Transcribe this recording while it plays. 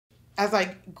as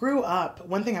I grew up,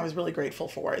 one thing I was really grateful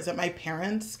for is that my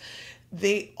parents,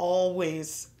 they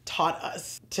always taught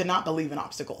us to not believe in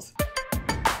obstacles.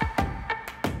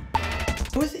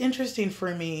 It was interesting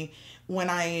for me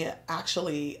when I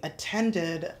actually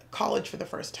attended college for the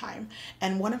first time.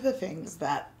 And one of the things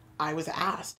that I was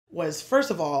asked was, first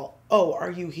of all, oh,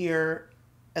 are you here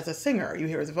as a singer? Are you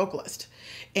here as a vocalist?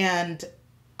 And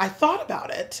I thought about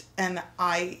it, and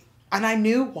I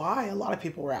knew why a lot of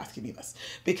people were asking me this,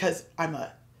 because I'm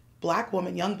a Black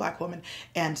woman, young Black woman.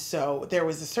 And so there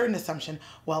was a certain assumption,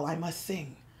 well, I must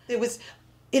sing. It was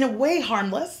in a way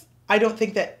harmless. I don't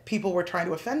think that people were trying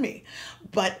to offend me,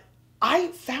 but I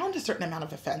found a certain amount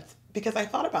of offense because I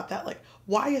thought about that, like,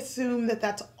 why assume that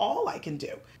that's all I can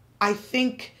do? I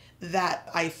think that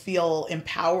I feel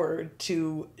empowered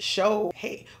to show,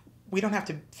 hey, we don't have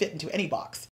to fit into any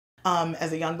box.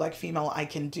 As a young Black female, I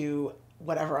can do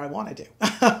whatever I want to do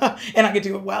and I can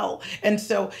do it well. And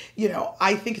so, you know,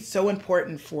 I think it's so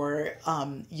important for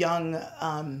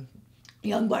young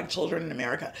Black children in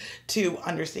America to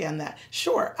understand that,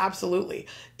 sure, absolutely.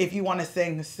 If you want to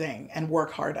sing, sing and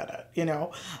work hard at it, you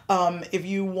know. If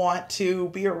you want to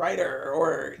be a writer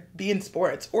or be in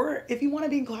sports, or if you want to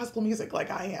be in classical music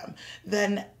like I am,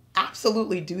 then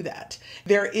absolutely do that.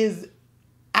 There is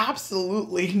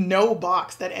absolutely no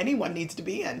box that anyone needs to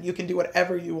be in. You can do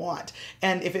whatever you want.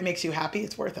 And if it makes you happy,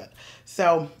 it's worth it.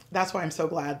 So that's why I'm so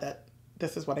glad that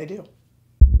this is what I do.